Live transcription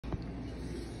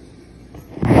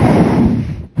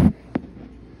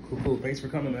Thanks for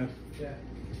coming, man. Yeah.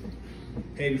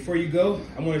 Hey, before you go,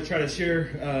 I want to try to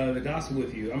share the gospel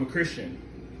with you. I'm a Christian.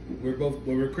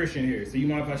 We're Christian here. So you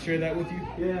mind if I share that with you?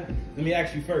 Yeah. Let me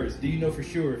ask you first. Do you know for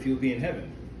sure if you'll be in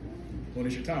heaven when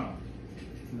it's your time?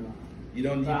 No. You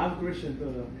don't. I'm Christian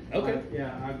too. Okay.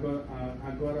 I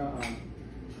got a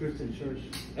Christian church.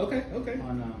 Okay.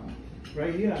 On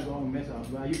right here, I go on Mesa.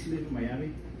 But I used to live in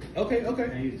Miami. Okay.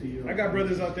 I got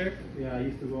brothers out there. Yeah, I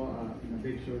used to go in a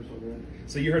big church over there.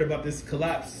 So you heard about this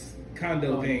collapse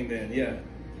condo thing then? Yeah.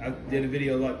 I did a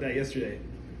video like that yesterday.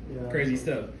 Yeah. Crazy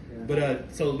stuff. Yeah.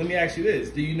 But so let me ask you this: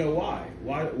 do you know why?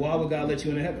 Why would God let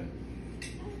you into heaven?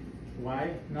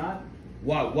 Why not?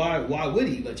 Why would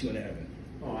He let you into heaven?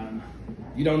 Oh, I don't know.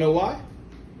 You don't know why?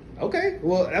 Okay.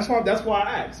 Well, that's why I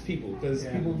ask people, because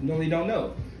people normally don't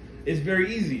know. It's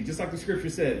very easy, just like the scripture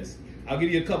says. I'll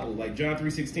give you a couple, like John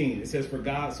 3:16. It says, "For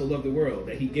God so loved the world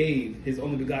that He gave His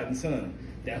only begotten Son,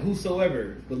 that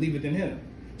whosoever believeth in Him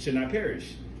should not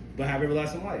perish, but have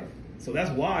everlasting life." So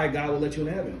that's why God will let you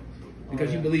into heaven,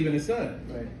 because you believe in His Son.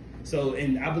 Right. So,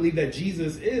 and I believe that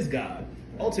Jesus is God,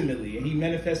 ultimately, and He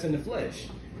manifests in the flesh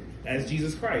as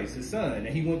Jesus Christ, His Son. And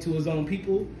He went to His own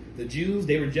people, the Jews.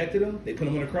 They rejected Him. They put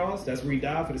Him on the cross. That's where He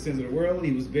died for the sins of the world.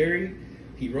 He was buried.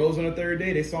 He rose on the third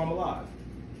day. They saw Him alive.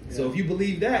 Yeah. So if you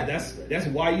believe that, that's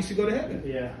why you should go to heaven.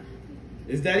 Yeah.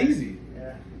 It's that easy.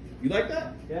 Yeah. You like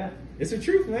that? Yeah. It's the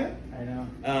truth, man. I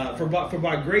know. For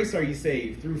by grace are you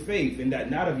saved through faith, and that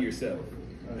not of yourself.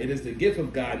 Right. It is the gift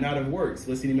of God, not of works,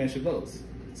 lest any man should boast.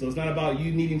 So it's not about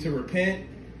you needing to repent.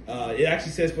 It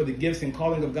actually says, for the gifts and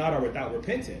calling of God are without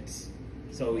repentance.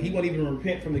 So He won't even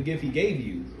repent from the gift He gave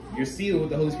you. You're sealed with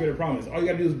the Holy Spirit of promise. All you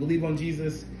got to do is believe on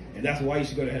Jesus, and that's why you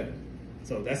should go to heaven.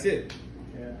 So that's it.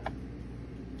 Yeah.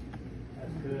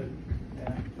 That's good.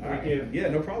 Yeah. All right. Yeah,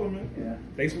 no problem, man. Yeah.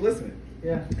 Thanks for listening.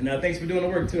 Yeah. And thanks for doing the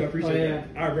work, too. I appreciate it.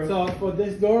 All right, bro. So for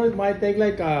this door, it might take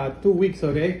like 2 weeks,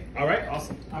 okay? All right,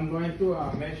 awesome. I'm going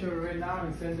to measure it right now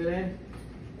and send it in.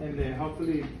 And then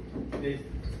hopefully they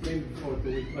maybe before 2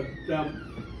 weeks. But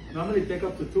normally take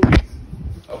up to 2 weeks.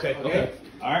 Okay. Okay.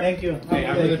 All right. Thank you. Hey,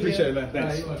 I really appreciate it, man.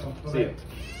 Thanks. You're welcome. See you.